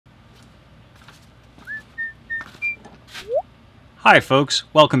Hi folks,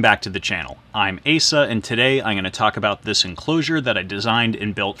 welcome back to the channel. I'm Asa, and today I'm going to talk about this enclosure that I designed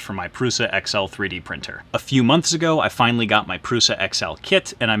and built for my Prusa XL 3D printer. A few months ago, I finally got my Prusa XL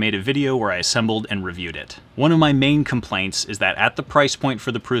kit, and I made a video where I assembled and reviewed it. One of my main complaints is that at the price point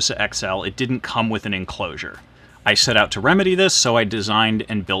for the Prusa XL, it didn't come with an enclosure. I set out to remedy this, so I designed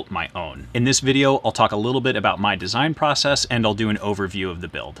and built my own. In this video, I'll talk a little bit about my design process, and I'll do an overview of the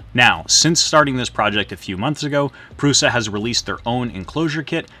build. Now, since starting this project a few months ago, Prusa has released their own enclosure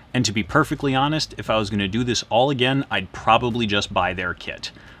kit, and to be perfectly honest, if I was going to do this all again, I'd probably just buy their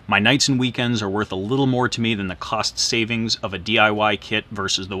kit. My nights and weekends are worth a little more to me than the cost savings of a DIY kit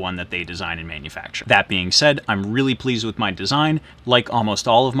versus the one that they design and manufacture. That being said, I'm really pleased with my design. Like almost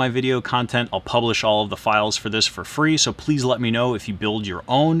all of my video content, I'll publish all of the files for this for free, so please let me know if you build your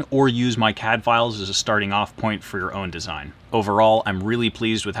own or use my CAD files as a starting off point for your own design. Overall, I'm really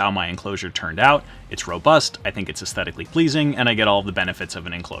pleased with how my enclosure turned out. It's robust, I think it's aesthetically pleasing, and I get all of the benefits of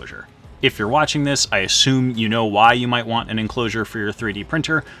an enclosure. If you're watching this, I assume you know why you might want an enclosure for your 3D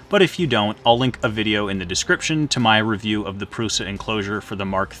printer, but if you don't, I'll link a video in the description to my review of the Prusa enclosure for the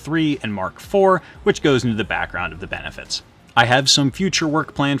Mark III and Mark IV, which goes into the background of the benefits. I have some future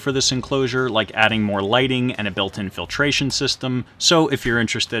work planned for this enclosure, like adding more lighting and a built-in filtration system, so if you're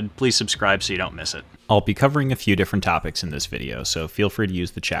interested, please subscribe so you don't miss it. I'll be covering a few different topics in this video, so feel free to use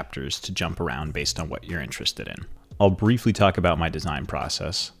the chapters to jump around based on what you're interested in. I'll briefly talk about my design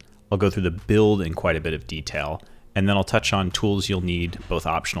process. I'll go through the build in quite a bit of detail, and then I'll touch on tools you'll need, both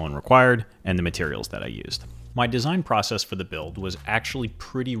optional and required, and the materials that I used. My design process for the build was actually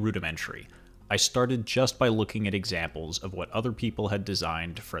pretty rudimentary. I started just by looking at examples of what other people had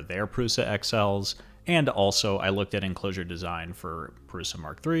designed for their Prusa XLs, and also I looked at enclosure design for Prusa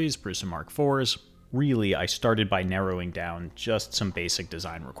Mark IIIs, Prusa Mark IVs. Really, I started by narrowing down just some basic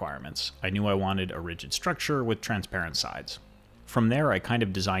design requirements. I knew I wanted a rigid structure with transparent sides. From there, I kind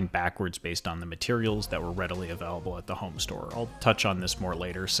of designed backwards based on the materials that were readily available at the home store. I'll touch on this more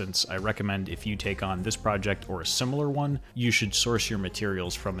later, since I recommend if you take on this project or a similar one, you should source your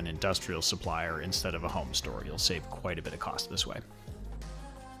materials from an industrial supplier instead of a home store. You'll save quite a bit of cost this way.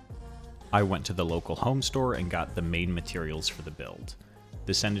 I went to the local home store and got the main materials for the build.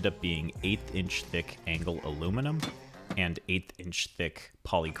 This ended up being 1/8 inch thick angle aluminum and 1/8 inch thick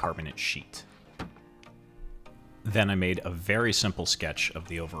polycarbonate sheet. Then I made a very simple sketch of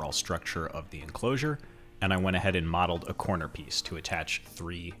the overall structure of the enclosure, and I went ahead and modeled a corner piece to attach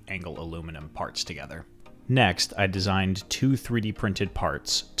 3 angle aluminum parts together. Next, I designed 2 3D printed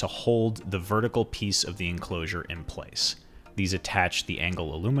parts to hold the vertical piece of the enclosure in place. These attach the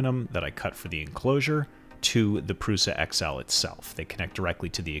angle aluminum that I cut for the enclosure to the Prusa XL itself. They connect directly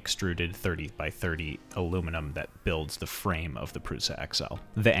to the extruded 30x30 aluminum that builds the frame of the Prusa XL.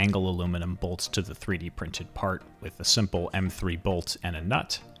 The angle aluminum bolts to the 3D printed part with a simple M3 bolt and a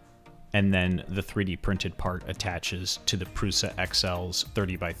nut, and then the 3D printed part attaches to the Prusa XL's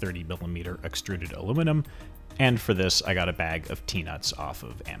 30x30mm extruded aluminum, and for this I got a bag of T-nuts off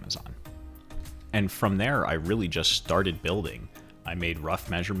of Amazon. And from there I really just started building. I made rough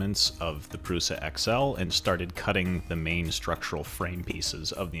measurements of the Prusa XL and started cutting the main structural frame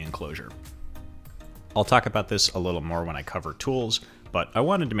pieces of the enclosure. I'll talk about this a little more when I cover tools, but I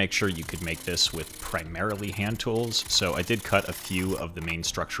wanted to make sure you could make this with primarily hand tools, so I did cut a few of the main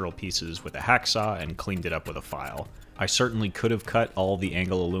structural pieces with a hacksaw and cleaned it up with a file. I certainly could have cut all the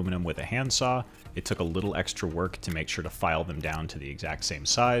angle aluminum with a handsaw. It took a little extra work to make sure to file them down to the exact same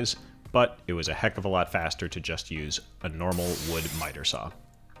size, but it was a heck of a lot faster to just use a normal wood miter saw.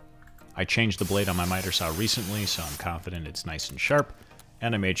 I changed the blade on my miter saw recently, so I'm confident it's nice and sharp,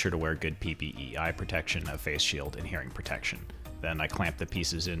 and I made sure to wear good PPE, eye protection, a face shield, and hearing protection. Then I clamped the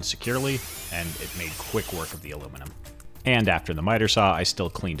pieces in securely, and it made quick work of the aluminum. And after the miter saw, I still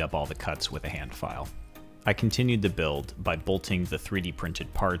cleaned up all the cuts with a hand file. I continued the build by bolting the 3D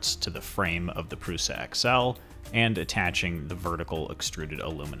printed parts to the frame of the Prusa XL and attaching the vertical extruded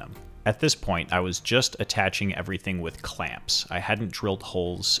aluminum. At this point, I was just attaching everything with clamps. I hadn't drilled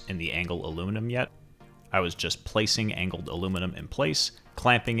holes in the angle aluminum yet. I was just placing angled aluminum in place,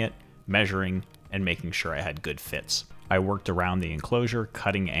 clamping it, measuring, and making sure I had good fits. I worked around the enclosure,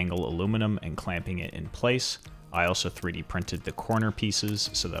 cutting angle aluminum and clamping it in place. I also 3D printed the corner pieces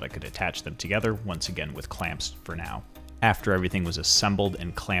so that I could attach them together, once again with clamps for now. After everything was assembled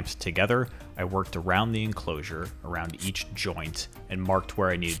and clamped together, I worked around the enclosure, around each joint, and marked where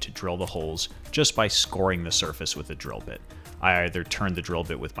I needed to drill the holes just by scoring the surface with a drill bit. I either turned the drill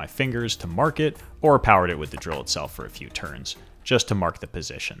bit with my fingers to mark it, or powered it with the drill itself for a few turns, just to mark the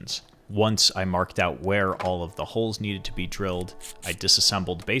positions. Once I marked out where all of the holes needed to be drilled, I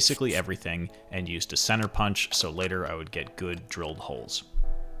disassembled basically everything and used a center punch so later I would get good drilled holes.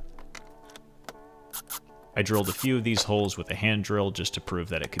 I drilled a few of these holes with a hand drill just to prove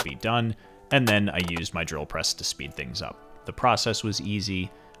that it could be done, and then I used my drill press to speed things up. The process was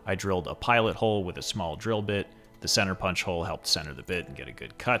easy. I drilled a pilot hole with a small drill bit. The center punch hole helped center the bit and get a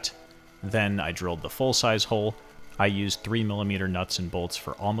good cut. Then I drilled the full-size hole. I used 3mm nuts and bolts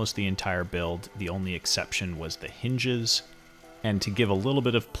for almost the entire build. The only exception was the hinges. And to give a little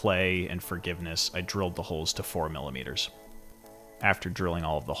bit of play and forgiveness, I drilled the holes to 4mm. After drilling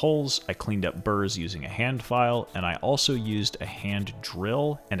all of the holes, I cleaned up burrs using a hand file, and I also used a hand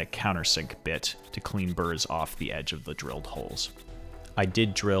drill and a countersink bit to clean burrs off the edge of the drilled holes. I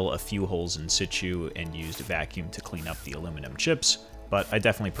did drill a few holes in situ and used a vacuum to clean up the aluminum chips, but I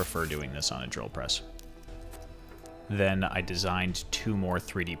definitely prefer doing this on a drill press. Then I designed 2 more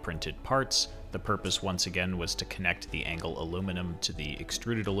 3D printed parts. The purpose once again was to connect the angle aluminum to the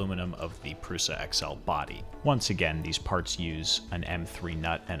extruded aluminum of the Prusa XL body. Once again, these parts use an M3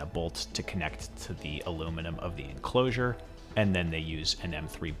 nut and a bolt to connect to the aluminum of the enclosure, and then they use an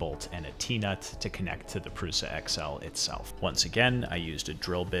M3 bolt and a T-nut to connect to the Prusa XL itself. Once again, I used a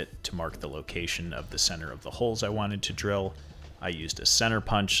drill bit to mark the location of the center of the holes I wanted to drill. I used a center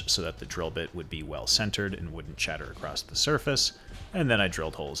punch so that the drill bit would be well centered and wouldn't chatter across the surface, and then I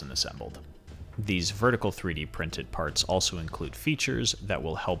drilled holes and assembled. These vertical 3D printed parts also include features that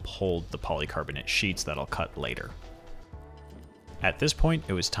will help hold the polycarbonate sheets that I'll cut later. At this point,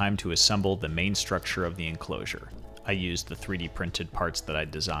 it was time to assemble the main structure of the enclosure. I used the 3D printed parts that I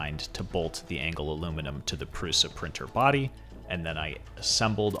designed to bolt the angle aluminum to the Prusa printer body, and then I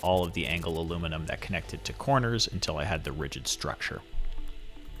assembled all of the angle aluminum that connected to corners until I had the rigid structure.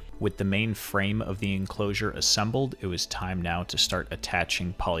 With the main frame of the enclosure assembled, it was time now to start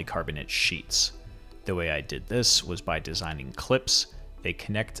attaching polycarbonate sheets. The way I did this was by designing clips. They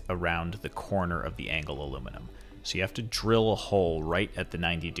connect around the corner of the angle aluminum. So you have to drill a hole right at the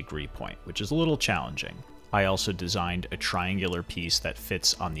 90-degree point, which is a little challenging. I also designed a triangular piece that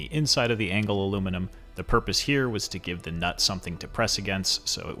fits on the inside of the angle aluminum. The purpose here was to give the nut something to press against,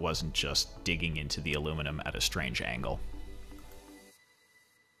 so it wasn't just digging into the aluminum at a strange angle.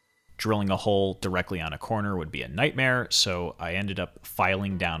 Drilling a hole directly on a corner would be a nightmare, so I ended up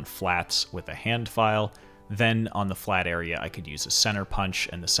filing down flats with a hand file. Then on the flat area, I could use a center punch,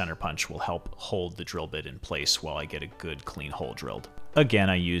 and the center punch will help hold the drill bit in place while I get a good clean hole drilled. Again,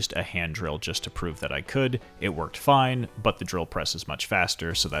 I used a hand drill just to prove that I could. It worked fine, but the drill press is much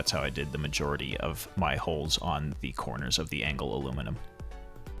faster, so that's how I did the majority of my holes on the corners of the angle aluminum.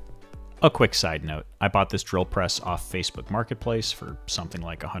 A quick side note, I bought this drill press off Facebook Marketplace for something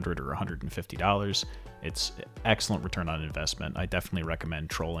like $100 or $150. It's excellent return on investment. I definitely recommend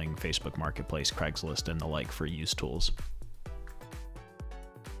trolling Facebook Marketplace, Craigslist, and the like for used tools.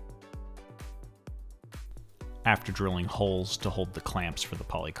 After drilling holes to hold the clamps for the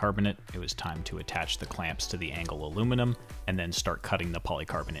polycarbonate, it was time to attach the clamps to the angle aluminum and then start cutting the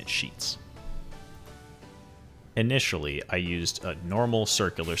polycarbonate sheets. Initially, I used a normal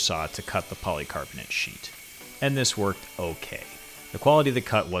circular saw to cut the polycarbonate sheet, and this worked okay. The quality of the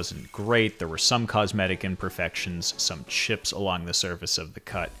cut wasn't great, there were some cosmetic imperfections, some chips along the surface of the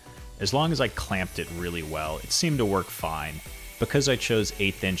cut. As long as I clamped it really well, it seemed to work fine. Because I chose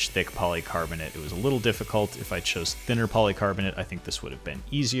 1/8 inch thick polycarbonate, it was a little difficult. If I chose thinner polycarbonate, I think this would have been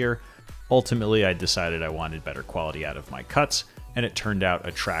easier. Ultimately, I decided I wanted better quality out of my cuts, and it turned out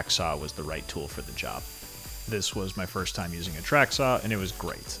a track saw was the right tool for the job. This was my first time using a track saw, and it was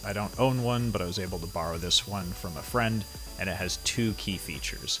great. I don't own one, but I was able to borrow this one from a friend, and it has 2 key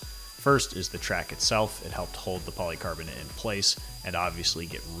features. First is the track itself. It helped hold the polycarbonate in place and obviously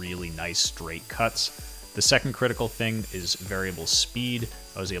get really nice straight cuts. The second critical thing is variable speed.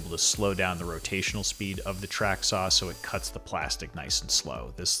 I was able to slow down the rotational speed of the track saw so it cuts the plastic nice and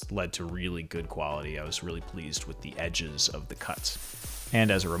slow. This led to really good quality. I was really pleased with the edges of the cuts. And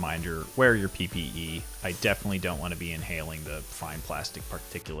as a reminder, wear your PPE. I definitely don't want to be inhaling the fine plastic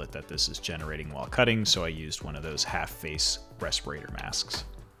particulate that this is generating while cutting, so I used one of those half-face respirator masks.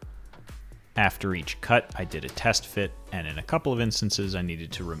 After each cut, I did a test fit, and in a couple of instances, I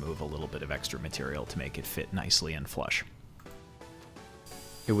needed to remove a little bit of extra material to make it fit nicely and flush.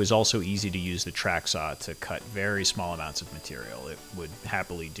 It was also easy to use the track saw to cut very small amounts of material. It would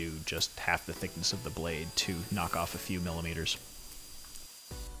happily do just half the thickness of the blade to knock off a few millimeters.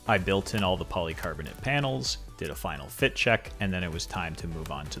 I built in all the polycarbonate panels, did a final fit check, and then it was time to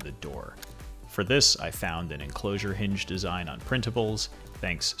move on to the door. For this, I found an enclosure hinge design on printables.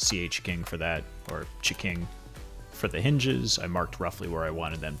 Thanks chking for that, or chking. For the hinges, I marked roughly where I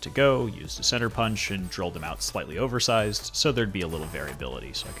wanted them to go, used a center punch, and drilled them out slightly oversized so there'd be a little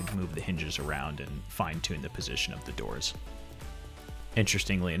variability so I could move the hinges around and fine-tune the position of the doors.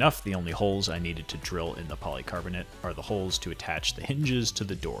 Interestingly enough, the only holes I needed to drill in the polycarbonate are the holes to attach the hinges to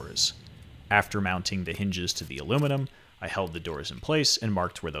the doors. After mounting the hinges to the aluminum, I held the doors in place and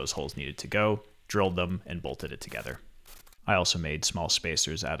marked where those holes needed to go, drilled them, and bolted it together. I also made small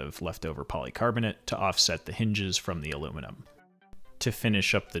spacers out of leftover polycarbonate to offset the hinges from the aluminum. To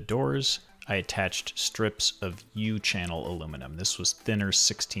finish up the doors, I attached strips of U-channel aluminum. This was thinner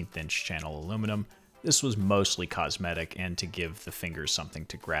 16th inch channel aluminum. This was mostly cosmetic and to give the fingers something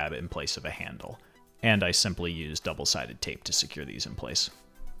to grab in place of a handle. And I simply used double-sided tape to secure these in place.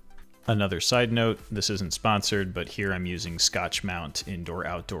 Another side note, this isn't sponsored, but here I'm using Scotch Mount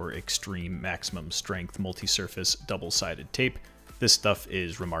Indoor-Outdoor Extreme Maximum Strength Multi-Surface double-sided tape. This stuff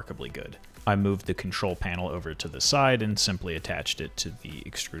is remarkably good. I moved the control panel over to the side and simply attached it to the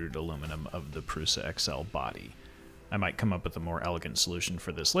extruded aluminum of the Prusa XL body. I might come up with a more elegant solution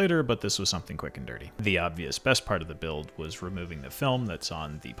for this later, but this was something quick and dirty. The obvious best part of the build was removing the film that's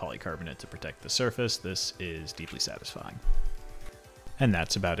on the polycarbonate to protect the surface. This is deeply satisfying. And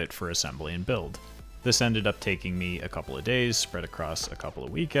that's about it for assembly and build. This ended up taking me a couple of days, spread across a couple of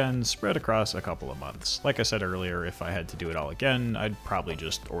weekends, spread across a couple of months. Like I said earlier, if I had to do it all again, I'd probably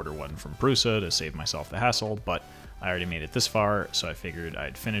just order one from Prusa to save myself the hassle, but I already made it this far, so I figured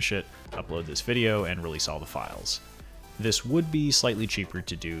I'd finish it, upload this video, and release all the files. This would be slightly cheaper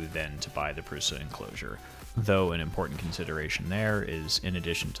to do than to buy the Prusa Enclosure, though an important consideration there is, in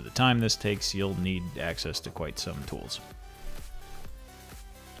addition to the time this takes, you'll need access to quite some tools.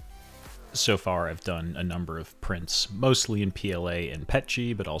 So far, I've done a number of prints, mostly in PLA and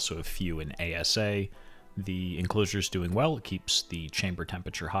PETG, but also a few in ASA. The Enclosure's doing well. It keeps the chamber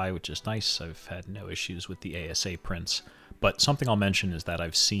temperature high, which is nice. I've had no issues with the ASA prints. But something I'll mention is that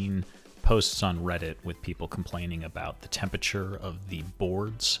I've seen posts on Reddit with people complaining about the temperature of the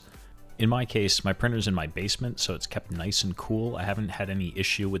boards. In my case, my printer's in my basement, so it's kept nice and cool. I haven't had any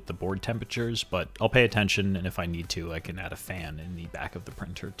issue with the board temperatures, but I'll pay attention, and if I need to, I can add a fan in the back of the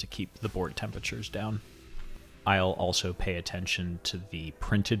printer to keep the board temperatures down. I'll also pay attention to the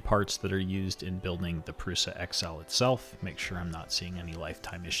printed parts that are used in building the Prusa XL itself, make sure I'm not seeing any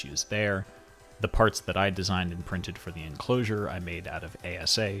lifetime issues there. The parts that I designed and printed for the Enclosure I made out of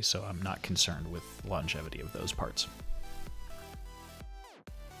ASA, so I'm not concerned with longevity of those parts.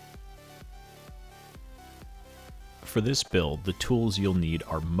 For this build, the tools you'll need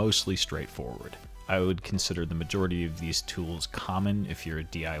are mostly straightforward. I would consider the majority of these tools common if you're a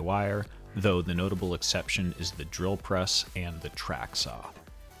DIYer, though the notable exception is the drill press and the track saw.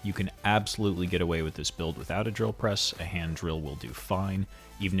 You can absolutely get away with this build without a drill press. A hand drill will do fine.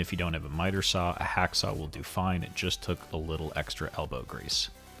 Even if you don't have a miter saw, a hacksaw will do fine. It just took a little extra elbow grease.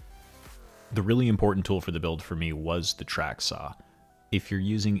 The really important tool for the build for me was the track saw. If you're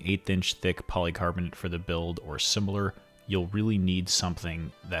using 1/8 inch thick polycarbonate for the build or similar, you'll really need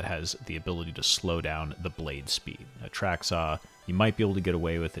something that has the ability to slow down the blade speed. A track saw, you might be able to get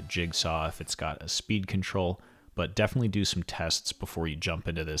away with a jigsaw if it's got a speed control, but definitely do some tests before you jump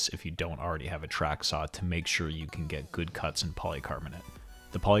into this if you don't already have a track saw to make sure you can get good cuts in polycarbonate.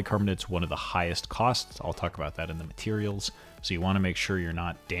 The polycarbonate's one of the highest costs. I'll talk about that in the materials, so you want to make sure you're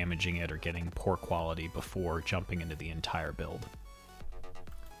not damaging it or getting poor quality before jumping into the entire build.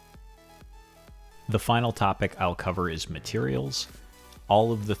 The final topic I'll cover is materials.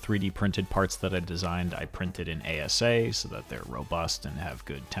 All of the 3D printed parts that I designed, I printed in ASA so that they're robust and have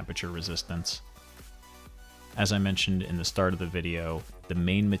good temperature resistance. As I mentioned in the start of the video, the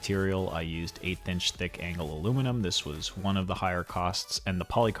main material I used 1/8 inch thick angle aluminum. This was one of the higher costs, and the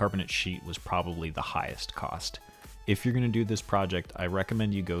polycarbonate sheet was probably the highest cost. If you're going to do this project, I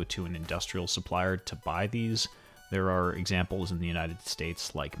recommend you go to an industrial supplier to buy these. There are examples in the United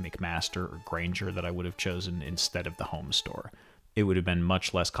States like McMaster or Grainger that I would have chosen instead of the home store. It would have been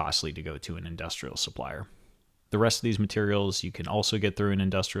much less costly to go to an industrial supplier. The rest of these materials you can also get through an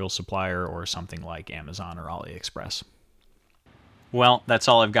industrial supplier or something like Amazon or AliExpress. Well, that's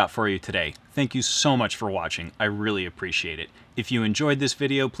all I've got for you today. Thank you so much for watching. I really appreciate it. If you enjoyed this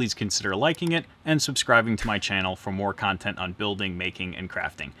video, please consider liking it and subscribing to my channel for more content on building, making, and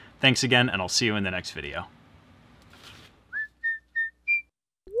crafting. Thanks again, and I'll see you in the next video.